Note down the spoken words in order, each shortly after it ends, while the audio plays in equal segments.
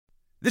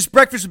This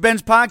Breakfast with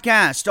Ben's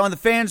podcast on the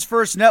Fans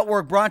First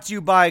Network, brought to you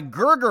by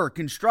Gerger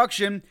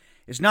Construction.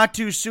 It's not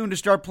too soon to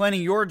start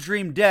planning your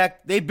dream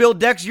deck. They build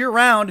decks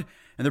year-round,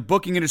 and they're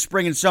booking into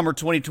spring and summer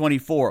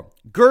 2024.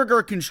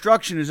 Gerger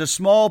Construction is a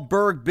small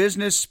burg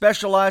business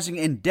specializing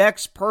in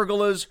decks,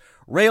 pergolas,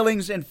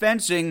 railings, and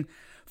fencing.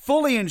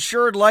 Fully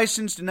insured,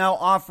 licensed, and now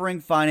offering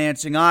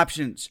financing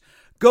options.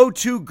 Go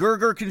to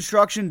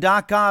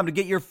GergerConstruction.com to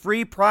get your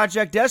free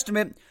project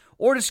estimate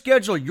or to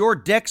schedule your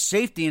deck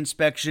safety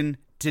inspection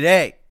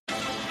today.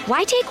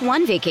 Why take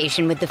one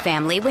vacation with the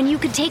family when you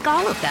could take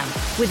all of them?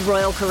 With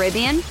Royal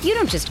Caribbean, you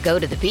don't just go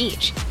to the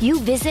beach. You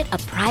visit a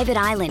private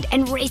island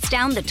and race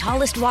down the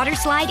tallest water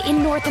slide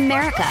in North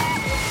America.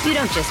 You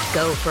don't just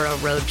go for a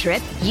road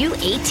trip. You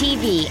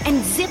ATV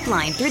and zip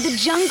line through the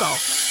jungle.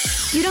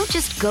 You don't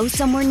just go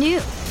somewhere new.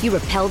 You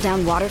rappel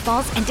down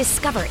waterfalls and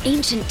discover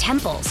ancient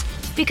temples.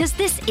 Because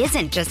this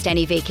isn't just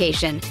any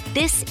vacation.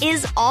 This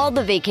is all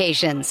the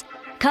vacations.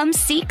 Come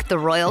seek the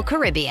Royal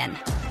Caribbean.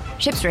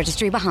 Ships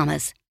Registry,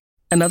 Bahamas.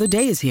 Another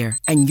day is here,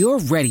 and you're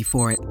ready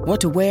for it.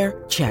 What to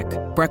wear? Check.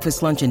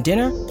 Breakfast, lunch, and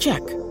dinner? Check.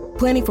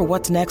 Planning for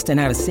what's next and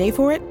how to save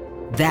for it?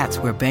 That's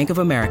where Bank of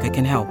America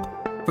can help.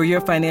 For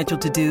your financial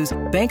to-dos,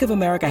 Bank of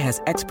America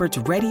has experts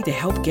ready to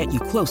help get you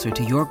closer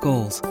to your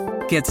goals.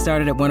 Get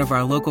started at one of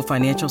our local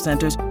financial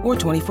centers or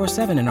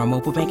 24/7 in our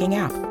mobile banking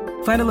app.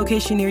 Find a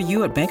location near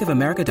you at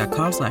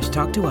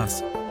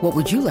bankofamerica.com/talktous. What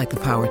would you like the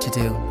power to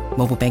do?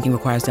 Mobile banking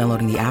requires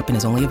downloading the app and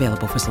is only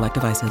available for select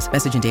devices.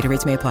 Message and data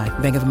rates may apply.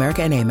 Bank of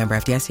America N.A., member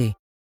FDIC.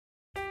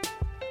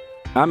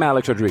 I'm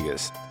Alex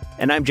Rodriguez.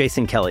 And I'm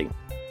Jason Kelly.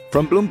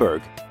 From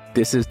Bloomberg,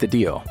 this is The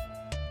Deal.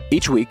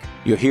 Each week,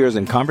 you'll hear us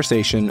in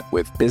conversation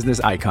with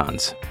business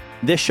icons.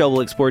 This show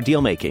will explore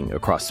deal-making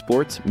across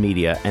sports,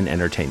 media, and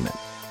entertainment.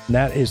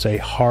 That is a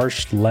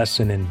harsh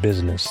lesson in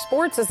business.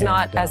 Sports is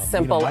not as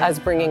simple as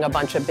bringing a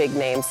bunch of big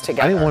names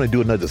together. I didn't want to do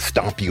another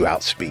stomp you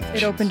out speech.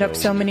 It opened up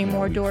so many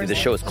more doors. The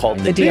show is called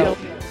The Deal.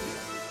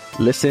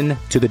 Listen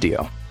to The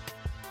Deal.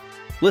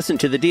 Listen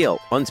to The Deal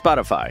on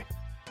Spotify.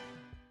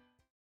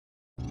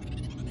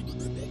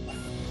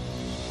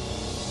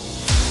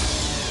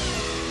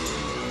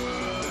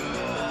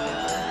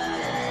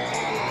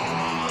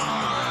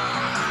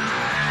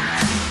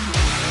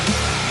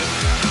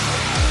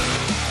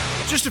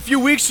 Just a few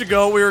weeks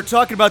ago, we were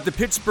talking about the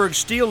Pittsburgh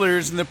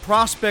Steelers and the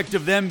prospect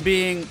of them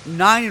being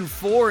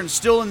 9-4 and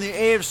still in the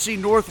AFC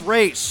North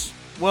race.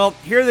 Well,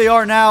 here they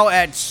are now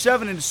at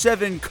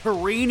 7-7,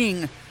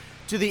 careening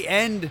to the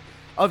end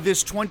of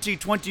this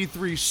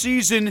 2023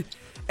 season.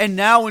 And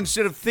now,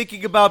 instead of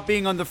thinking about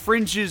being on the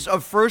fringes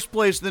of first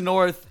place in the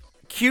North,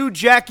 cue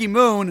Jackie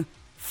Moon,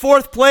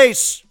 fourth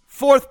place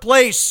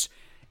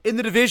in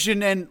the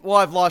division. And, well,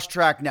 I've lost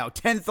track now.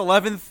 10th,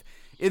 11th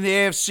in the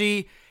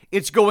AFC.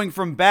 It's going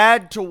from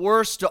bad to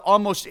worse to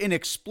almost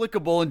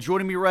inexplicable. And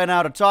joining me right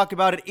now to talk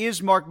about it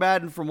is Mark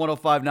Madden from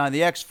 105.9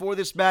 The X for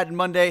this Madden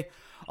Monday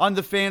on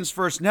the Fans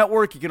First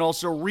Network. You can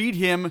also read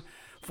him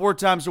 4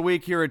 times a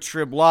week here at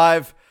Trib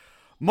Live.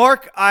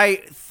 Mark,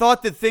 I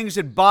thought that things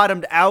had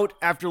bottomed out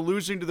after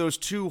losing to those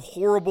two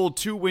horrible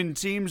 2-win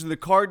teams in the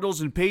Cardinals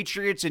and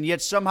Patriots, and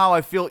yet somehow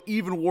I feel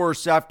even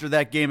worse after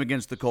that game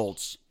against the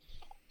Colts.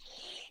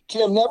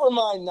 Tim, never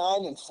mind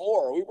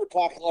 9-4. We were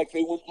talking like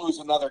they wouldn't lose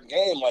another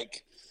game,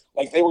 like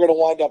they were going to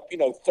wind up,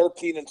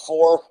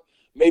 13-4,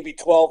 maybe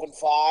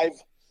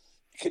 12-5,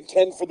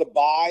 contend for the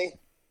bye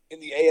in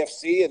the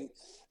AFC, and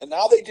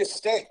now they just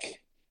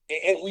stink.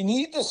 And we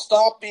need to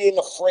stop being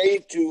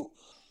afraid to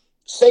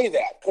say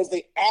that because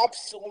they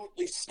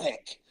absolutely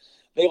stink.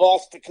 They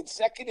lost to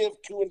consecutive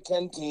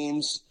 2-10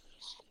 teams.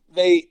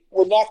 They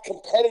were not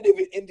competitive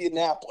in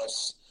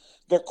Indianapolis.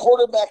 Their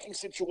quarterbacking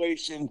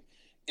situation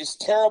is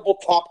terrible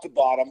top to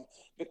bottom.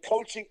 The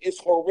coaching is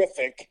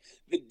horrific.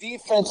 The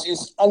defense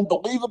is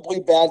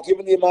unbelievably bad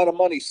given the amount of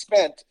money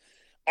spent.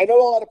 I know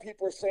a lot of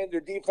people are saying their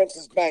defense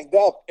is banged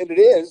up, and it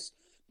is.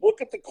 Look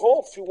at the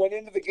Colts, who went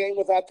into the game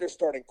without their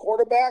starting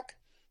quarterback,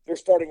 their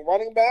starting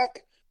running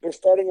back, their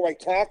starting right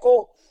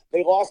tackle.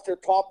 They lost their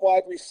top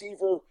wide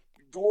receiver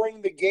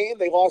during the game.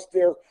 They lost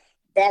their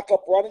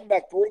backup running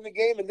back during the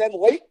game. And then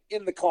late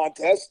in the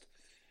contest,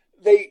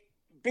 they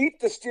beat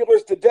the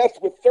Steelers to death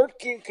with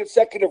 13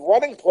 consecutive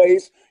running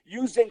plays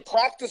using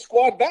practice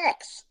squad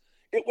backs.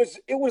 It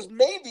was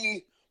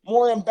maybe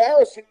more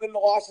embarrassing than the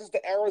losses to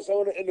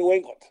Arizona and New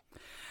England.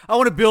 I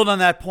want to build on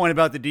that point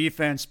about the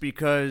defense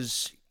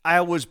because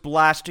I was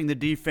blasting the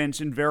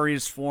defense in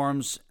various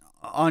forms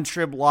on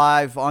Trib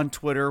Live, on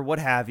Twitter, what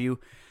have you.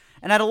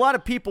 And I had a lot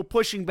of people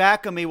pushing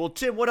back on me. Well,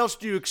 Tim, what else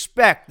do you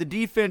expect? The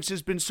defense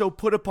has been so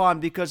put upon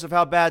because of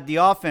how bad the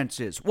offense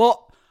is.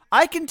 Well,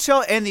 I can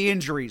tell, and the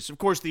injuries, of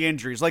course, the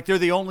injuries. Like they're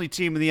the only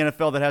team in the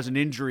NFL that has an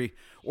injury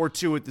or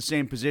two at the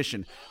same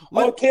position.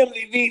 Tim,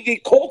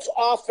 the Colts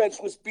offense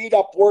was beat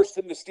up worse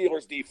than the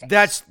Steelers defense.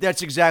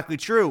 That's exactly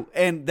true.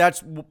 And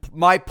that's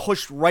my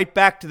push right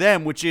back to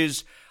them, which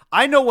is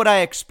I know what I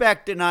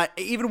expect. And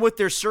even with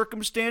their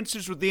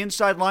circumstances with the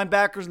inside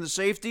linebackers and the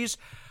safeties,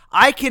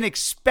 I can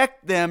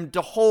expect them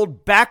to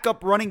hold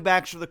backup running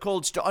backs for the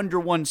Colts to under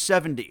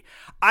 170.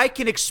 I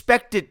can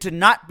expect it to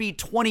not be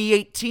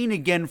 2018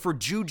 again for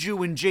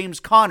Juju and James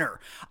Conner.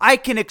 I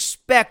can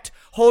expect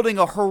holding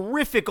a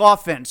horrific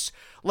offense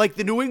like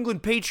the New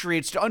England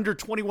Patriots to under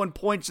 21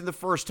 points in the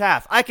first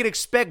half. I can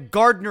expect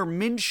Gardner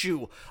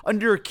Minshew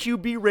under a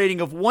QB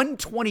rating of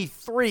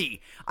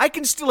 123. I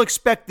can still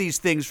expect these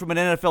things from an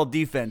NFL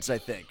defense, I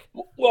think.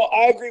 Well,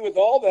 I agree with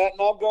all that,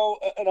 and I'll go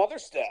another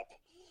step.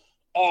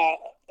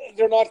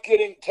 They're not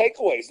getting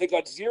takeaways. They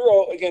got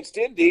 0 against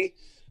Indy.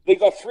 They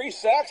got 3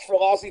 sacks for a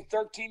lousy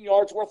 13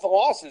 yards worth of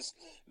losses.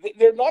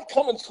 They're not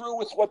coming through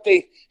with what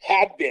they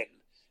had been.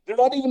 They're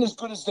not even as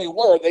good as they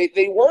were.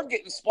 They were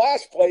getting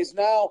splash plays.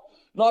 Now,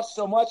 not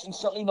so much, and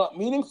certainly not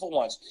meaningful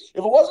ones.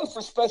 If it wasn't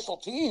for special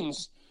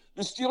teams,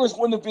 the Steelers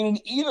wouldn't have been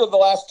in either of the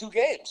last 2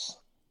 games.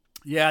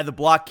 Yeah, the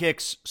block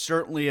kicks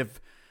certainly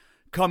have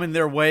come in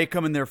their way,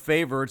 come in their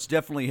favor. It's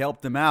definitely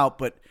helped them out,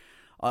 but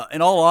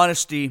in all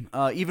honesty,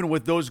 even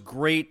with those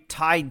great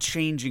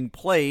tide-changing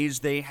plays,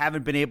 they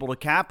haven't been able to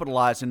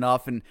capitalize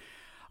enough. And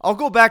I'll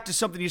go back to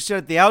something you said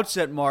at the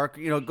outset, Mark,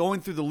 going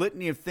through the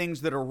litany of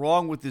things that are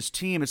wrong with this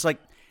team. It's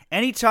like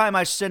anytime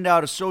I send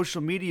out a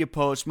social media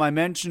post, my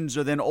mentions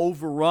are then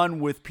overrun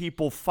with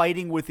people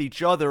fighting with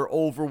each other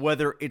over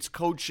whether it's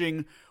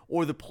coaching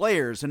or the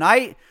players. And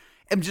I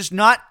am just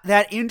not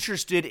that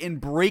interested in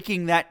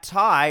breaking that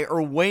tie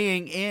or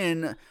weighing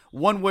in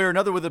one way or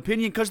another with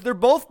opinion because they're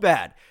both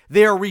bad.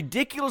 They are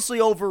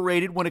ridiculously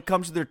overrated when it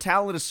comes to their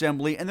talent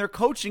assembly, and their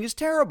coaching is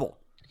terrible.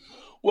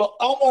 Well,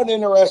 I'm not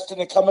interested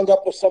in coming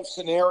up with some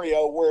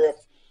scenario where if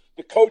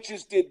the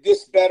coaches did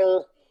this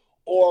better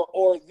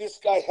or this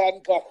guy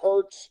hadn't got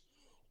hurt,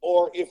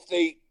 or if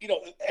they,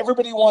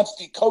 everybody wants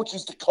the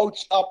coaches to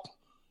coach up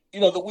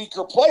the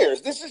weaker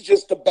players. This is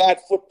just a bad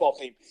football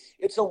team.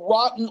 It's a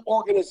rotten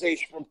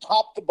organization from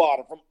top to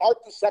bottom, from Art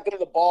the second to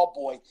the ball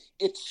boy.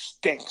 It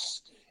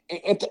stinks.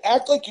 And to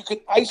act like you could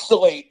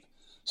isolate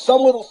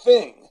some little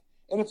thing,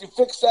 and if you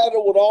fix that,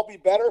 it would all be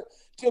better.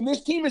 Tim,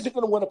 this team isn't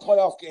going to win a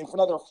playoff game for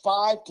another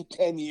 5 to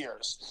 10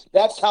 years.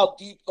 That's how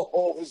deep the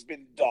hole has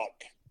been dug.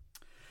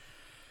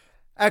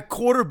 At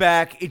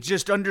quarterback, it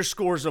just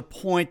underscores a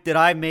point that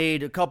I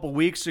made a couple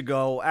weeks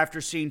ago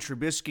after seeing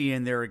Trubisky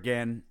in there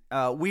again.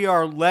 We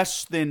are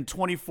less than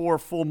 24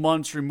 full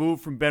months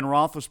removed from Ben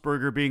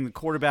Roethlisberger being the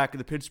quarterback of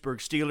the Pittsburgh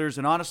Steelers.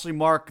 And honestly,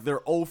 Mark,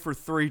 they're 0 for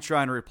 3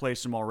 trying to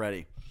replace him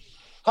already.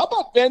 How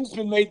about Ben's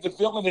been made the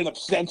villain in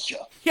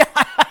absentia? Yeah,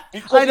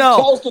 because I know.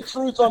 He tells the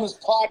truth on his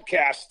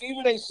podcast.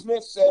 Stephen A.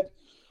 Smith said,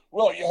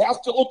 well, you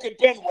have to look at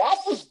Ben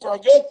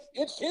Roethlisberger.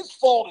 It's his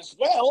fault as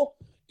well.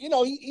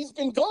 He's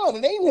been gone.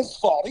 It ain't his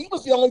fault. He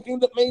was the only thing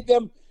that made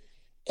them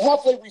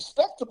halfway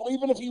respectable,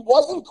 even if he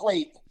wasn't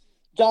great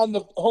down the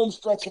home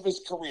stretch of his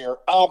career.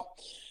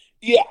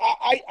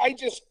 I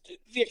just,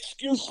 the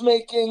excuse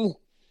making,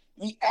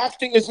 the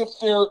acting as if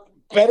they're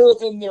better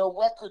than their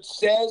record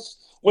says.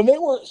 When they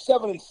were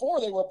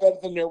 7-4, they were better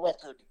than their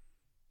record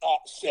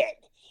said.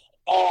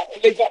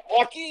 They got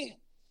lucky.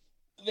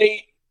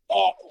 They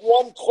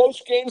won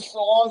close games for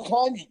a long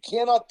time. You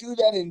cannot do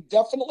that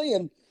indefinitely,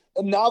 and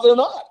now they're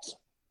not.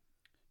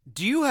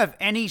 Do you have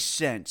any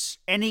sense,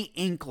 any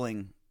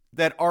inkling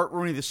that Art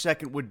Rooney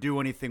II would do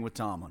anything with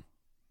Tomlin?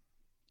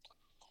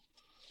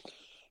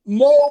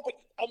 No, but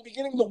I'm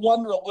beginning to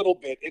wonder a little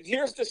bit. And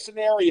here's the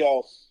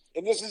scenario,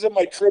 and this is in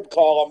my Trib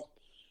column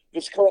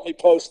that's currently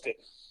posted.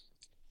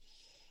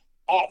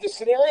 The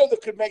scenario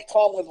that could make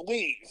Tomlin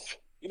leave,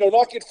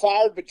 not get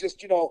fired, but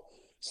just,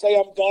 say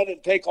I'm done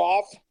and take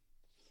off,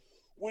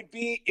 would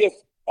be if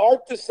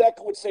Art II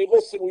would say,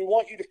 listen, we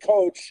want you to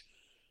coach,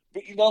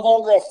 but you no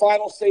longer have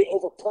final say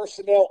over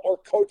personnel or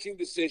coaching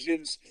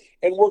decisions,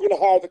 and we're going to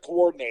hire the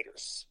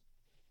coordinators.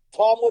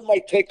 Tomlin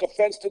might take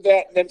offense to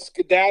that and then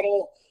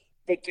skedaddle,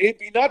 but it'd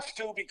be nuts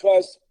too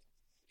because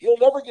he'll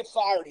never get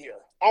fired here,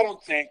 I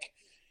don't think.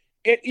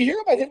 And you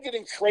hear about him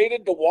getting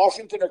traded to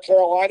Washington or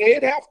Carolina,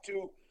 he'd have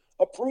to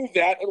approve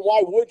that, and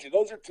why would you?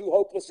 Those are 2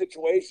 hopeless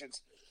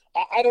situations.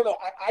 I don't know.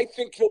 I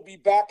think he'll be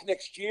back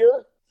next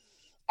year.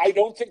 I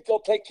don't think they'll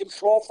take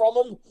control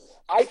from him.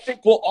 I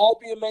think we'll all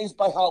be amazed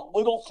by how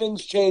little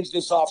things change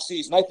this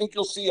offseason. I think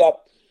you'll see a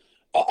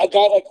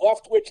guy like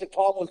Leftwich and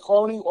Tomlin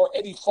Crony or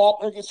Eddie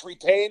Faulkner gets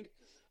retained.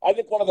 I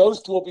think one of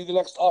those 2 will be the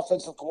next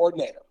offensive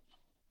coordinator.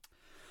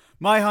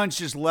 My hunch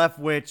is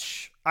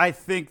Leftwich. I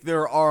think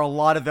there are a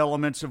lot of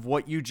elements of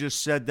what you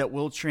just said that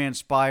will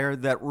transpire,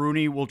 that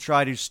Rooney will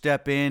try to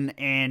step in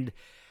and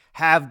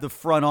have the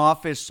front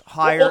office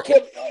hire. Well,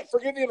 Kim,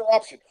 forgive the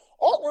interruption.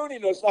 Art Rooney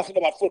knows nothing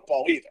about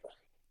football either.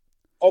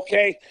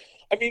 Okay?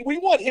 I mean, we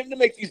want him to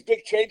make these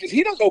big changes.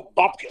 He don't know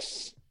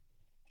bupkis.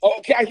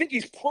 Okay, I think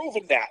he's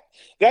proven that.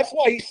 That's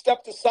why he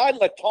stepped aside and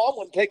let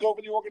Tomlin take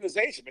over the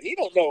organization. But he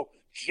don't know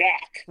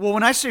jack. Well,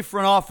 when I say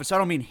front office, I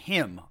don't mean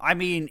him. I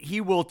mean he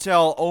will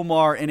tell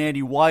Omar and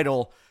Andy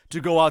Weidel to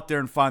go out there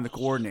and find the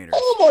coordinators.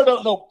 Omar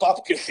don't know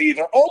bupkis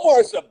either.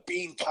 Omar's a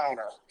bean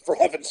counter. for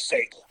heaven's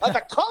sake.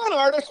 The con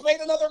artists made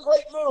another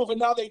great move, and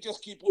now they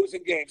just keep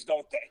losing games,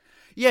 don't they?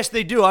 Yes,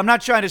 they do. I'm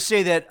not trying to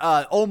say that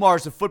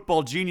Omar's a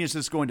football genius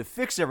that's going to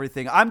fix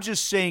everything. I'm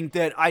just saying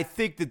that I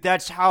think that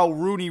that's how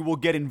Rooney will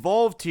get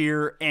involved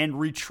here and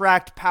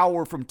retract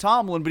power from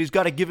Tomlin, but he's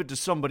got to give it to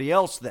somebody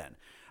else then.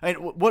 I mean,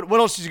 what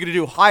else is he going to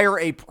do? Hire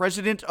a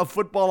president of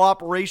football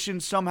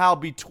operations somehow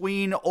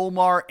between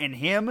Omar and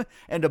him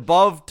and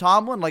above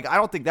Tomlin? Like, I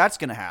don't think that's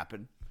going to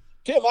happen.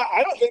 Tim,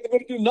 I don't think they're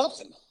going to do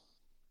nothing.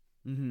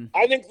 Mm-hmm.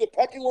 I think the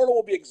pecking order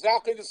will be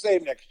exactly the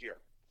same next year.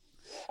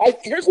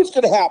 Here's what's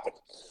going to happen.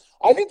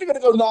 I think they're going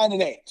to go 9-8.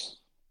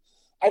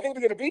 I think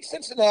they're going to beat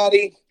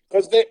Cincinnati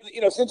because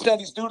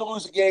Cincinnati's due to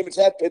lose a game. It's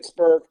at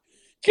Pittsburgh.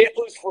 Can't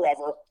lose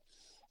forever.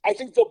 I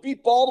think they'll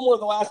beat Baltimore in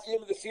the last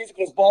game of the season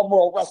because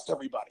Baltimore will rest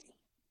everybody.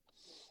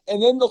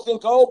 And then they'll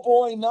think, oh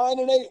boy,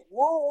 9-8,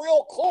 we're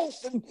real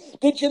close. And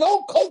did you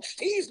know Coach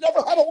T's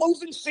never had a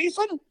losing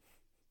season?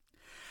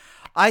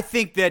 I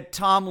think that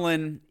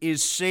Tomlin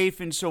is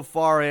safe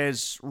insofar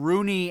as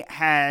Rooney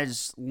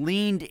has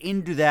leaned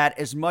into that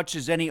as much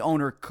as any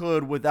owner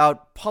could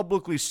without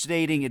publicly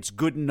stating it's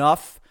good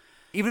enough.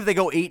 Even if they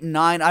go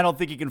 8-9, I don't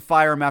think you can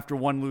fire him after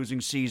one losing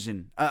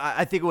season.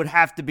 I think it would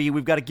have to be,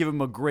 we've got to give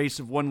him a grace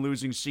of one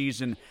losing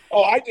season.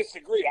 Oh, I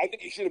disagree. I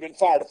think he should have been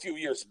fired a few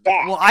years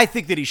back. Well, I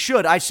think that he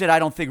should. I said I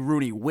don't think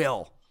Rooney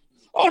will.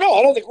 Oh, no,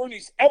 I don't think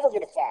Rooney's ever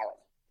going to fire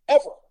him.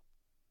 Ever.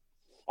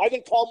 I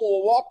think Tomlin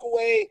will walk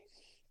away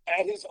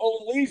at his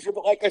own leisure,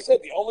 but like I said,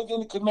 the only thing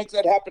that could make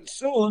that happen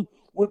soon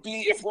would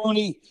be if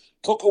Rooney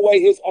took away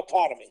his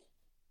autonomy.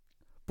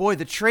 Boy,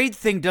 the trade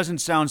thing doesn't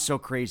sound so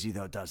crazy,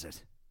 though, does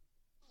it?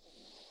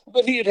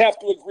 But he'd have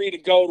to agree to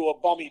go to a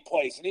bummy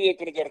place, and he ain't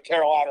going to go to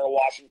Carolina or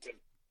Washington.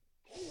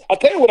 I'll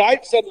tell you what I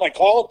said in my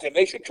column, Tim.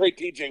 They should trade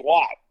T.J.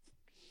 Watt.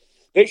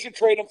 They should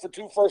trade him for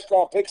 2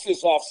 first-round picks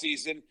this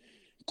offseason,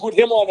 put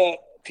him on a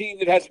team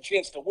that has a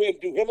chance to win,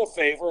 do him a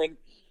favor,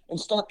 and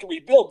start to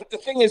rebuild. But the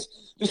thing is,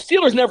 the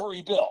Steelers never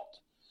rebuild.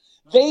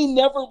 They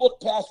never look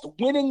past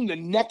winning the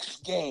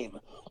next game.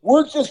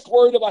 We're just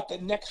worried about the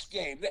next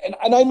game.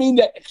 And I mean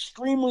that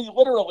extremely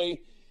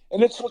literally,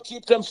 and it's what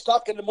keeps them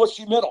stuck in the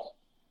mushy middle.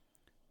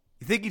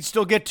 You think he'd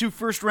still get 2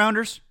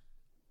 first-rounders?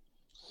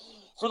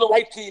 For the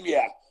right team,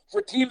 yeah. For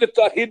a team that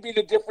thought he'd be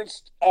the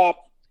difference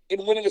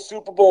in winning a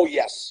Super Bowl,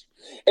 yes.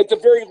 At the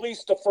very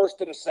least, a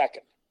first and a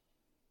second.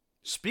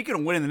 Speaking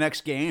of winning the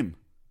next game,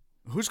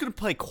 who's going to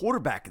play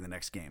quarterback in the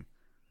next game?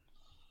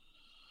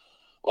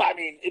 Well, I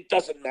mean, it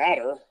doesn't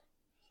matter.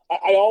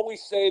 I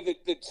always say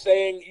that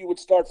saying you would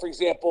start, for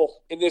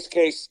example, in this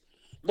case,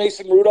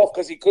 Mason Rudolph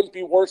because he couldn't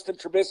be worse than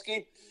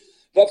Trubisky,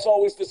 that's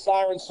always the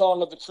siren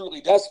song of the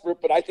truly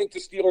desperate, but I think the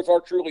Steelers are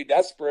truly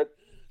desperate,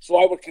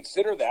 so I would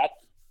consider that.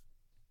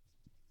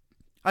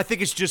 I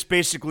think it's just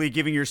basically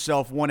giving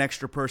yourself one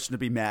extra person to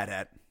be mad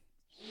at.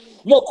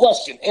 No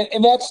question,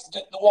 and that's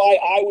why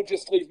I would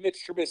just leave Mitch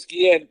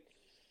Trubisky in,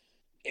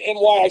 and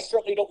why I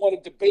certainly don't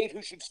want to debate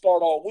who should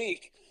start all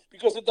week,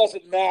 because it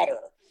doesn't matter.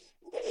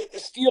 The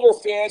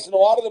Steeler fans and a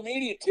lot of the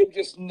media, Tim,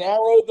 just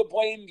narrow the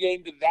blame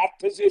game to that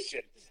position,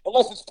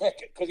 unless it's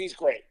Pickett, because he's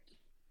great.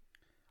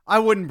 I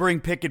wouldn't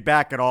bring Pickett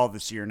back at all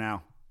this year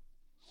now.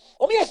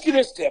 Let me ask you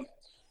this, Tim.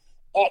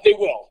 They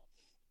will.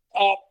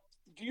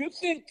 Do you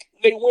think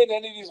they win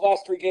any of these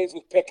last 3 games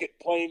with Pickett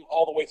playing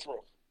all the way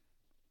through?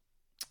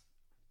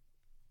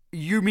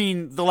 You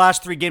mean the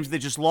last 3 games they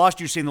just lost?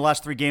 You're saying the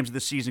last 3 games of the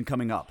season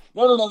coming up?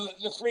 No.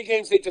 The 3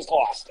 games they just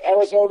lost.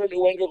 Arizona,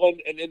 New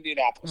England, and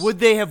Indianapolis. Would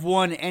they have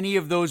won any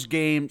of those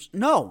games?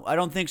 No, I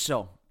don't think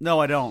so.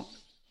 No, I don't.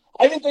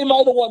 I think they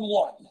might have won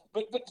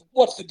 1. But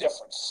what's the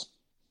difference?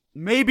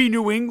 Maybe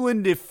New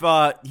England if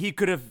he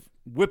could have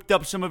whipped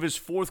up some of his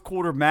fourth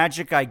quarter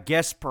magic, I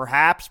guess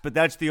perhaps, but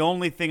that's the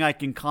only thing I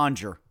can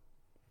conjure.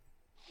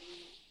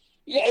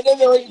 Yeah, and then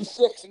they're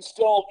 8-6 and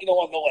still,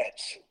 on the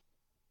ledge.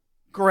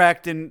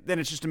 Correct, and then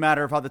it's just a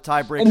matter of how the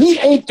tiebreaker. And he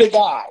ain't the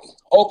guy,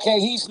 okay?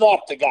 He's not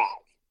the guy.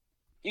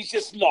 He's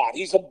just not.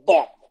 He's a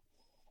bum.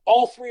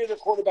 All 3 of their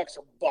quarterbacks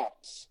are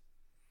bums.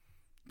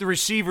 The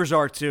receivers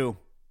are too.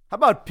 How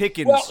about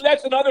Pickens? Well,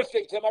 that's another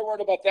thing, Tim. I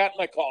wrote about that in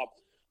my column.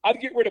 I'd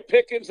get rid of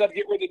Pickens. I'd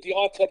get rid of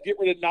Deontay. I'd get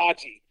rid of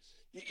Najee.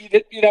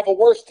 You'd have a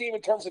worse team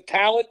in terms of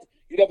talent.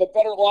 You'd have a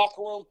better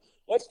locker room.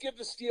 Let's give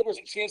the Steelers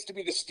a chance to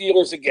be the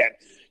Steelers again.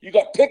 You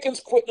got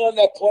Pickens quitting on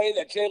that play,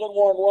 that Jalen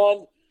Warren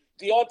run.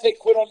 Deontay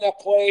quit on that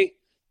play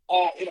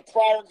in a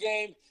prior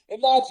game.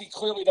 And Najee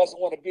clearly doesn't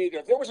want to be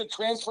there. If there was a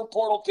transfer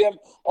portal, Tim,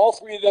 all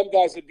 3 of them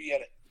guys would be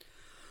in it.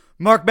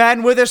 Mark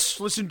Madden with us.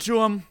 Listen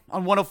to him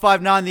on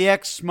 105.9 The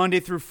X, Monday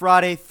through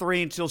Friday,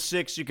 3 until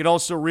 6. You could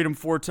also read him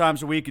 4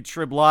 times a week at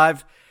Trib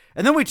Live.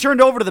 And then we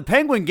turned over to the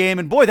Penguin game,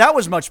 and boy, that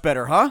was much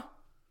better, huh?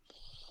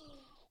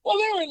 Well,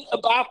 they're in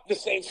about the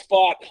same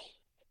spot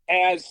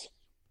as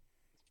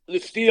the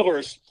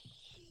Steelers.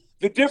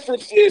 The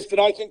difference is that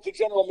I think the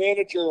general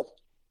manager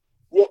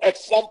will at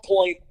some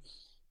point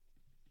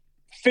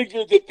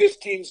figure that this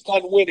team's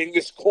done winning,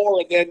 this core,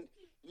 and then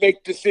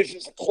make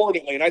decisions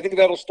accordingly. And I think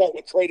that'll start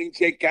with trading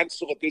Jake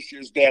Gensel at this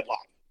year's deadline.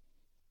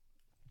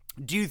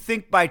 Do you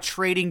think by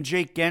trading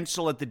Jake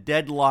Gensel at the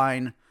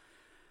deadline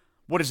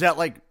What does that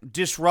like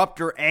disrupt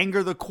or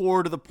anger the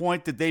core to the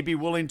point that they'd be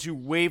willing to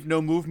waive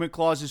no movement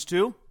clauses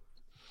too?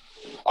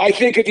 I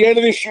think at the end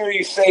of this year,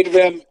 you say to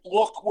them,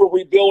 look, we're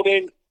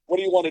rebuilding. What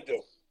do you want to do?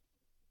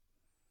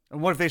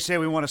 And what if they say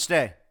we want to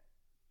stay?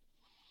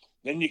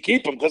 Then you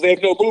keep them because they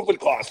have no movement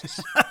clauses.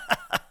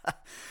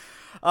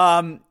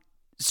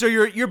 So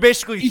you're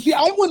basically... You see,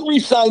 I wouldn't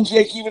re-sign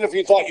Jake even if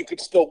you thought you could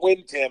still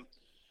win, Tim.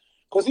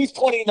 Because he's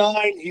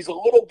 29. He's a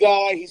little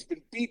guy. He's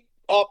been beat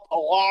up a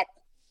lot.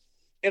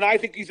 And I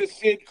think he's a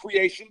Sid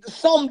creation to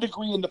some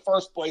degree in the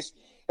first place.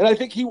 And I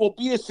think he will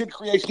be a Sid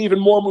creation even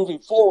more moving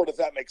forward, if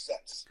that makes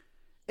sense.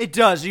 It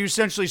does. Are you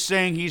essentially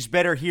saying he's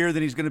better here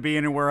than he's going to be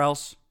anywhere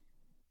else?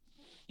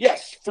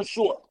 Yes, for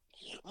sure.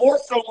 More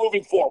so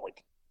moving forward.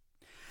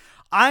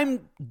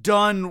 I'm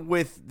done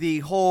with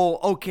the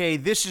whole, okay,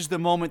 this is the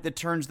moment that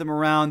turns them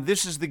around.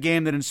 This is the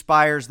game that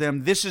inspires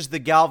them. This is the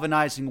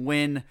galvanizing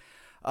win.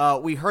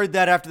 We heard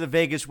that after the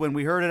Vegas win.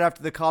 We heard it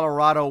after the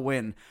Colorado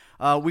win.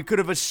 We could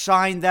have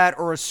assigned that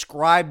or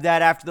ascribed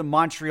that after the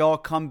Montreal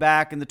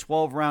comeback in the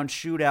 12-round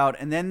shootout,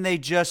 and then they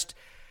just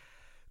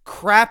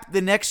crap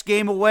the next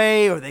game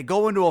away or they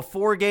go into a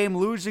 4-game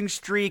losing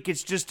streak.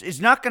 It's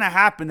not going to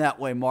happen that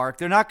way, Mark.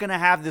 They're not going to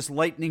have this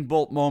lightning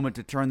bolt moment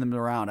to turn them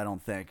around, I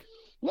don't think.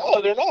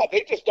 No, they're not.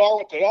 They just are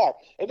what they are.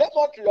 In that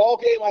Montreal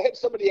game, I had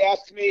somebody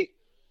ask me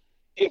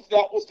if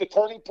that was the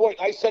turning point.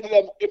 I said to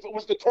them, if it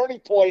was the turning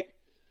point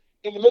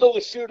in the middle of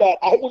the shootout,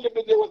 I wouldn't have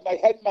been there with my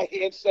head in my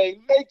hand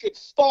saying, make it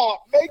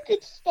stop, make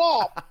it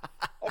stop.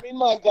 I mean,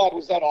 my God,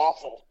 was that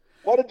awful.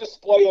 What a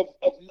display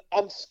of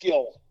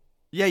unskill.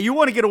 Yeah, you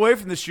want to get away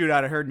from the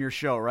shootout, I heard in your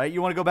show, right?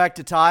 You want to go back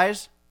to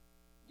ties?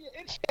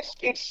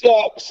 It's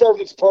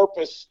served its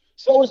purpose.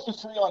 So is the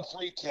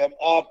 3-on-3, Tim.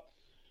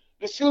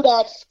 The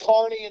shootout's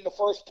carny in the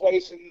first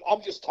place, and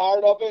I'm just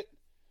tired of it.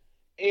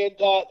 And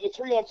the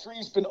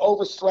 3-on-3's been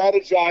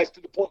over-strategized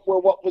to the point where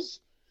what was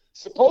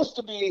supposed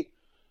to be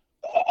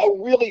a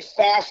really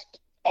fast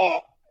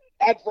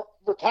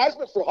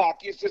advertisement for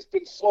hockey has just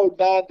been slowed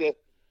down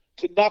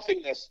to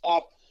nothingness.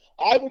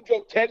 I would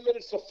go 10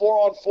 minutes of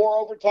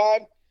 4-on-4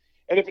 overtime,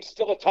 and if it's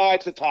still a tie,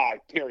 it's a tie,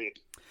 period.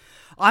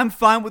 I'm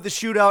fine with the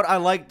shootout. I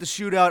like the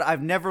shootout.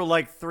 I've never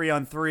liked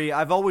 3-on-3.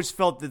 I've always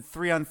felt that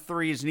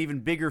 3-on-3 is an even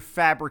bigger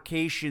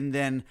fabrication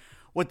than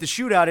what the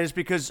shootout is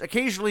because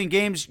occasionally in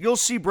games you'll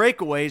see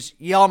breakaways.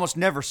 You almost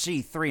never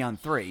see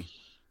 3-on-3.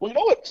 Well, you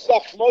know what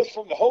sucks most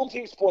from the home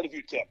team's point of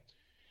view, Tim?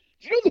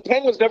 Do you know the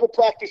Penguins never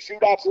practice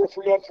shootouts or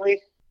 3-on-3?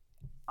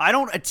 I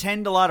don't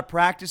attend a lot of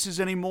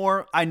practices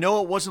anymore. I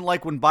know it wasn't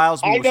like when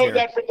Bilesman was here. I know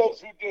that for those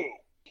who do.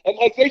 And,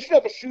 they should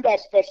have a shootout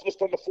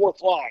specialist on the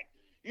fourth line.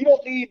 You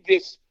don't need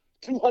this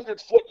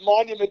 200-foot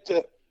monument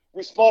to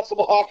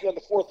responsible hockey on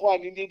the fourth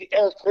line. You need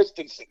Eric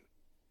Christensen.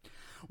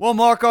 Well,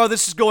 Marco,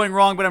 this is going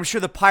wrong, but I'm sure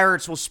the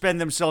Pirates will spend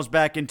themselves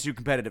back into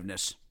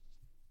competitiveness.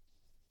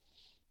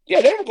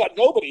 Yeah, they haven't got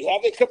nobody,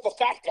 have they, except the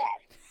fat guy.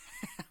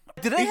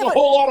 He's a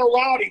whole lot of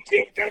rowdy,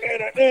 Tim.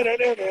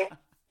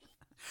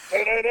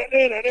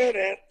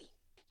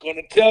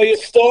 Gonna tell you a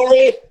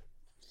story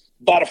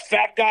about a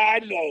fat guy I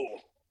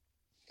know.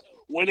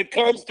 When it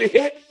comes to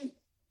hitting,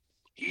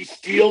 he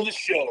steals the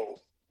show.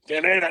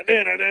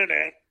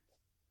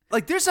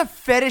 Like, there's a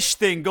fetish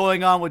thing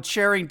going on with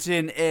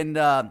Cherington and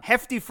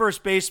hefty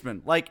first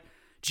baseman. Like,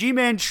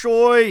 G-Man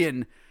Choi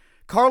and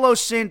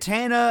Carlos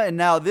Santana, and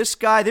now this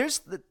guy.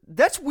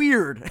 That's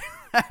weird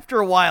after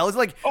a while. It's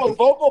like... Oh,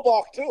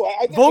 Vogelbach, too.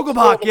 I think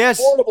Vogelbach, it's yes.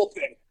 An affordable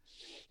thing.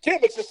 Tim,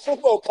 it's a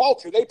sumo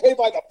culture. They pay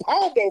by the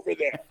pound over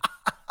there.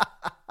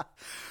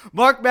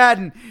 Mark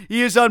Madden,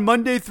 he is on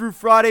Monday through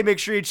Friday. Make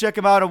sure you check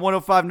him out on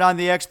 105.9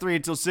 The X, 3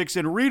 until 6,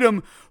 and read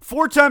him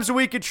 4 times a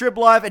week at Trib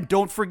Live. And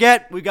don't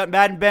forget, we got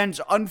Madden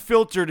Ben's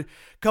Unfiltered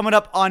coming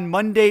up on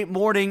Monday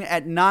morning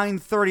at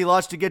 9:30.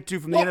 Lots to get to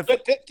from the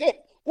NFL. Tim,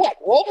 what?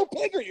 Roller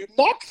pig? Are you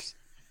nuts?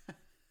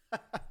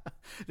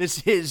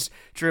 This is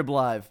Trib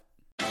Live.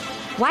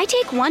 Why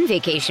take one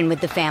vacation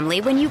with the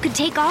family when you could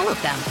take all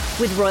of them?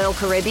 With Royal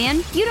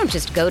Caribbean, you don't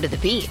just go to the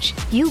beach.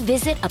 You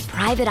visit a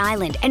private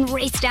island and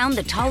race down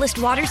the tallest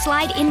water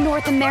slide in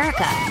North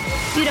America.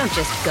 You don't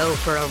just go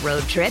for a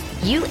road trip.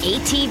 You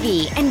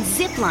ATV and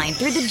zip line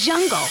through the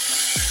jungle.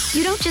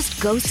 You don't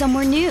just go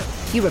somewhere new.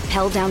 You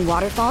rappel down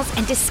waterfalls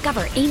and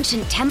discover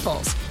ancient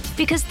temples.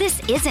 Because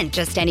this isn't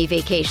just any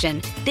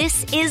vacation.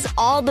 This is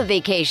all the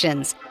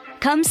vacations.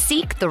 Come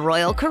seek the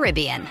Royal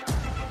Caribbean.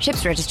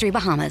 Ships Registry,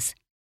 Bahamas.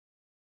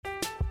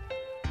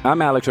 I'm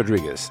Alex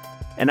Rodriguez.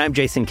 And I'm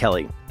Jason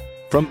Kelly.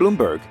 From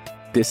Bloomberg,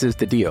 this is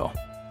The Deal.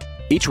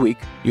 Each week,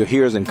 you'll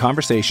hear us in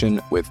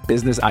conversation with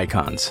business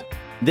icons.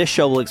 This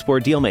show will explore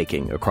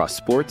deal-making across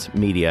sports,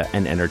 media,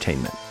 and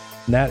entertainment.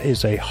 That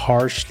is a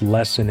harsh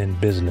lesson in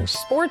business.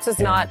 Sports is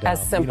not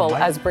as simple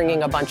as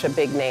bringing a bunch of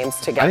big names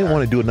together. I didn't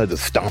want to do another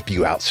stomp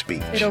you out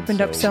speech. It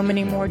opened up so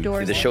many more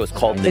doors. The show is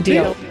called The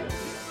Deal.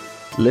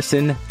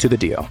 Listen to The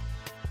Deal.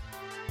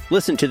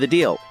 Listen to The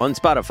Deal on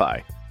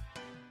Spotify.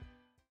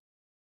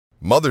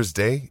 Mother's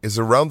Day is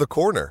around the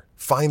corner.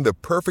 Find the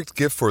perfect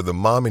gift for the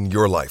mom in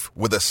your life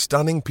with a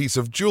stunning piece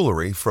of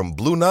jewelry from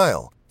Blue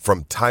Nile.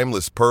 From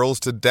timeless pearls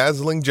to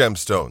dazzling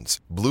gemstones,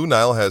 Blue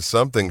Nile has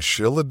something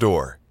she'll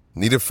adore.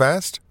 Need it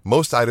fast?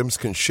 Most items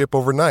can ship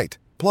overnight.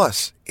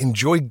 Plus,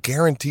 enjoy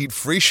guaranteed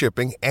free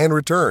shipping and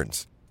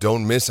returns.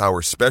 Don't miss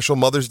our special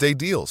Mother's Day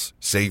deals.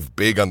 Save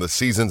big on the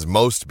season's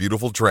most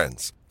beautiful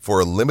trends.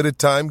 For a limited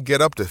time, get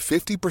up to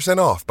 50%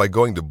 off by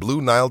going to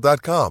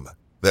BlueNile.com.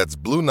 That's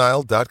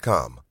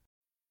BlueNile.com.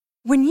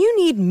 When you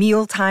need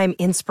mealtime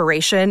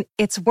inspiration,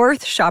 it's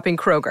worth shopping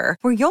Kroger,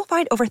 where you'll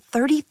find over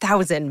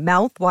 30,000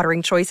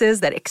 mouth-watering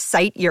choices that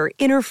excite your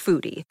inner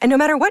foodie. And no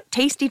matter what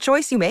tasty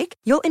choice you make,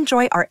 you'll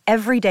enjoy our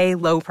everyday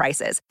low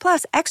prices,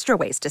 plus extra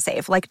ways to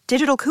save, like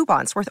digital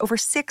coupons worth over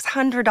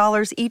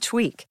 $600 each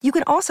week. You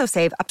can also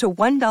save up to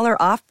 $1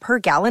 off per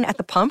gallon at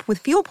the pump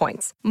with fuel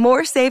points.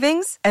 More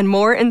savings and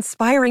more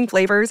inspiring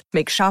flavors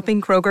make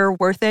shopping Kroger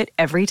worth it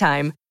every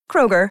time.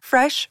 Kroger,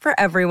 fresh for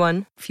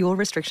everyone. Fuel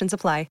restrictions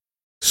apply.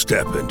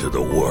 Step into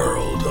the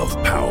world of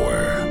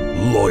power,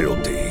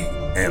 loyalty,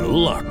 and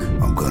luck.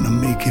 I'm gonna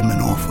make him an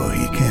offer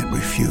he can't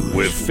refuse.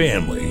 With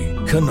family,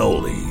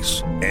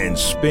 cannolis, and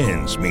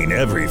spins mean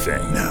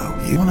everything. Now,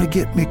 you wanna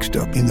get mixed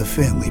up in the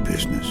family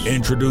business.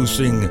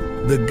 Introducing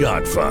The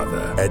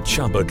Godfather at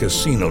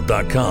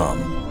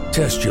ChumbaCasino.com.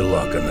 Test your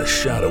luck in the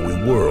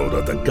shadowy world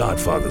of The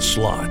Godfather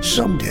slot.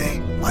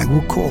 Someday, I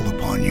will call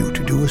upon you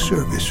to do a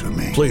service for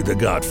me. Play The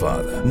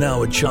Godfather,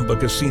 now at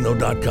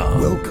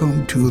ChumbaCasino.com.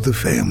 Welcome to the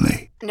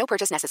family. No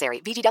purchase necessary.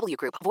 VGW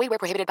Group. Void where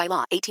prohibited by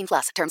law.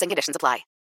 18+. Terms and conditions apply.